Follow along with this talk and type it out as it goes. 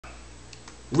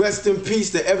Rest in peace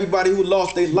to everybody who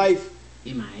lost their life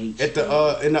at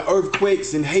the in the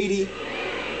earthquakes in Haiti.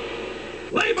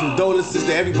 Condolences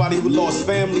to everybody who lost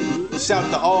family. Shout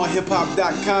to all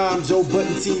HAITI.FUCK, Joe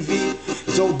Button TV,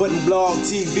 Joe Button Blog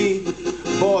TV,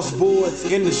 Boss Boards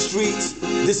in the streets.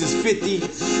 This is 50.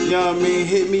 You know what I mean?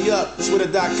 Hit me up.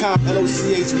 Twitter.com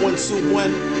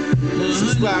LOCH121.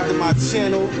 Subscribe to my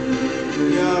channel.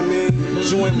 You know what I mean?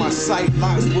 Join my site,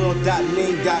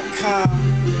 locksworld.name.com.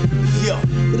 Yo.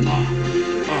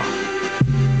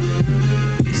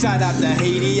 Shout out to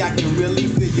Haiti, I can really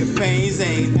feel your pains.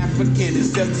 Ain't African, it's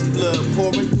just blood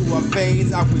pouring through our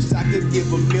veins. I wish I could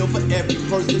give a meal for every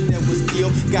person that was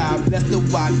killed. God bless the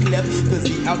Wyclef, cause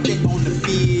he out there on the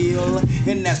field.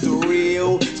 And that's the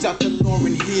real. Shout to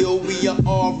Lauren Hill, we are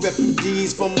all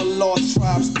refugees from a lost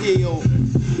tribe still.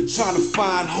 Trying to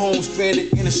find home,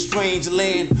 stranded in a strange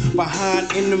land.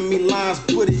 Behind enemy lines,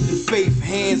 put it in faith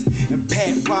hands. And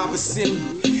Pat Robertson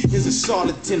is a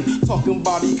charlatan, talking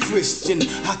about he Christian.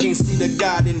 I can't see the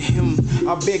God in him.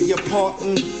 I beg your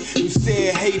pardon. You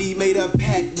said Haiti made a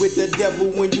pact with the devil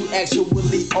when you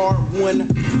actually are one.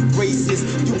 Racist,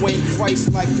 you ain't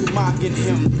Christ like you mocking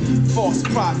him. False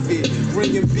prophet,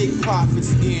 bringing big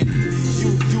profits in.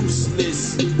 You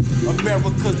useless.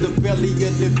 America's the belly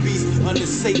of the beast. Under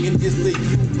Satan is the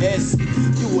U.S.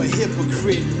 You a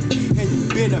hypocrite, and you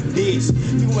been a bitch.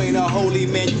 You ain't a holy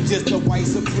man, you just a white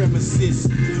supremacist.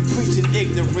 Preaching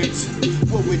ignorance,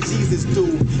 what would Jesus do?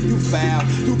 You foul,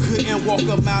 you couldn't walk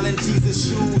a mile in Jesus'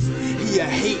 shoes. He a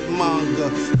hate monger,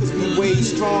 cause we way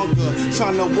stronger.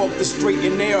 Trying to walk the straight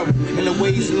and narrow, and the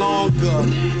way's longer.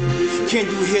 Can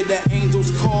you hear the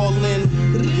angels calling?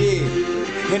 Yeah,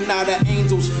 and now the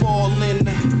angels falling.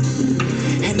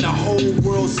 And the whole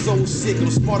world's so sick.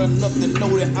 I'm smart enough to know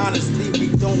that honestly we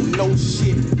don't know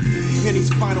shit. In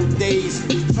these final days,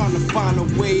 trying to find a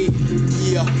way.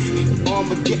 Yeah, in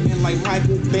Armageddon like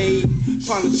Michael Bay.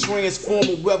 Trying to transform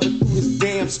a weather through this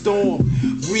damn storm.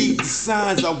 Read the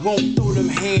signs, I won't throw them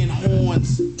hand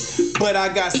horns. But I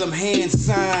got some hand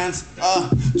signs.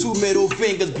 2 middle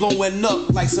fingers blowing up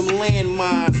like some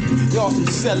landmines. Y'all some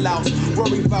sellouts,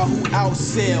 worried about who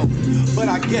outsell. But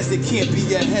I guess it can't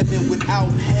be a heaven without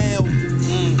hell.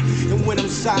 And when them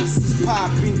shots is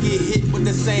popping, get hit with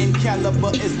the same caliber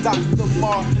as Dr.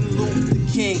 Martin Luther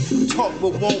King. Talk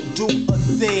but won't do a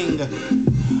thing.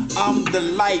 I'm the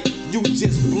light, you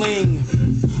just bling.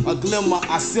 A glimmer,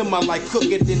 I simmer like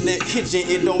cooking in the kitchen.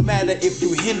 It don't matter if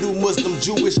you Hindu, Muslim,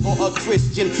 Jewish, or a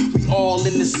Christian. We all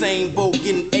in the same boat,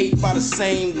 getting ate by the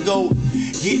same goat.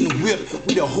 Getting whipped,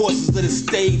 we the horses of the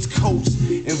stagecoach.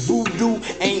 And voodoo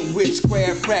ain't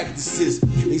witchcraft practices.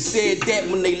 They said that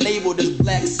when they labeled us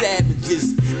black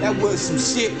savages. That was some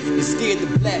shit they scared the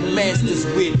black masters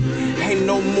with. Ain't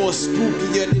no more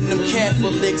spookier than them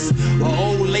Catholics or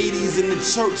old ladies in the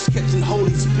church catching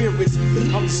Holy Spirits.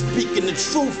 I'm speaking the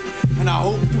truth, and I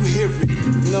hope you hear it.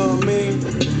 You know what I mean?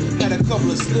 Had a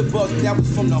couple of slip-ups, that was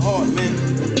from the heart, man.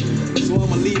 So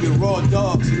I'ma leave it raw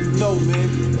dogs, you know, man.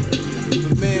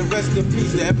 But man, rest in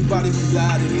peace to everybody who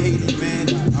died in Haiti, man.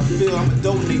 I feel I'ma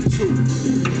donate too.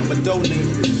 I'ma donate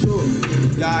for sure.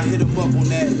 Y'all hit them up on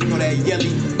that, you know, that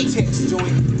yelly text joint.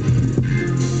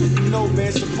 And you know,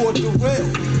 man, support the real.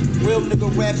 Real nigga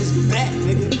rap is back,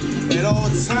 nigga, at all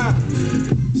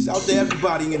times. Shout to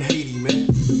everybody in Haiti, man.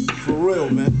 For real,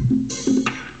 man.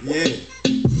 Yeah.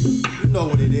 You know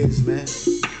what it is, man.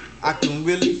 I can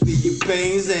really feel your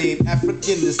pains. Ain't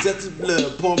African, the sets of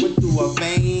blood pouring through our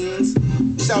veins.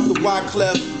 Shout to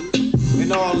Wyclef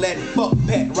and all that. Fuck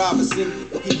Pat Robertson.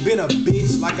 He been a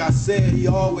bitch, like I said. He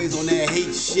always on that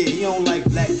hate shit. He don't like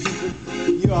black people.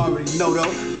 You already know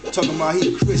though. Talking about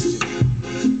he a Christian.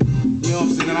 You know what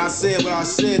I'm saying? And I said what I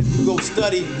said. If you go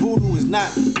study, voodoo is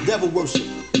not devil worship.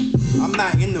 I'm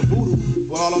not in the voodoo,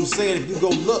 but all I'm saying, if you go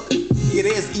look, yeah,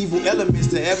 there's evil elements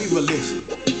to every religion.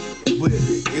 But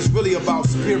it's really about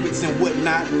spirits and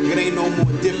whatnot. It ain't no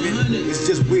more different. It's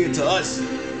just weird to us.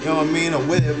 You know what I mean? Or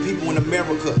we're people in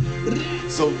America.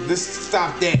 So let's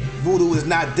stop that. Voodoo is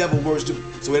not devil worship.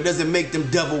 So it doesn't make them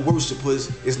devil worshipers.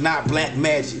 It's not black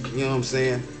magic. You know what I'm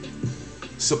saying?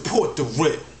 Support the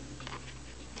real.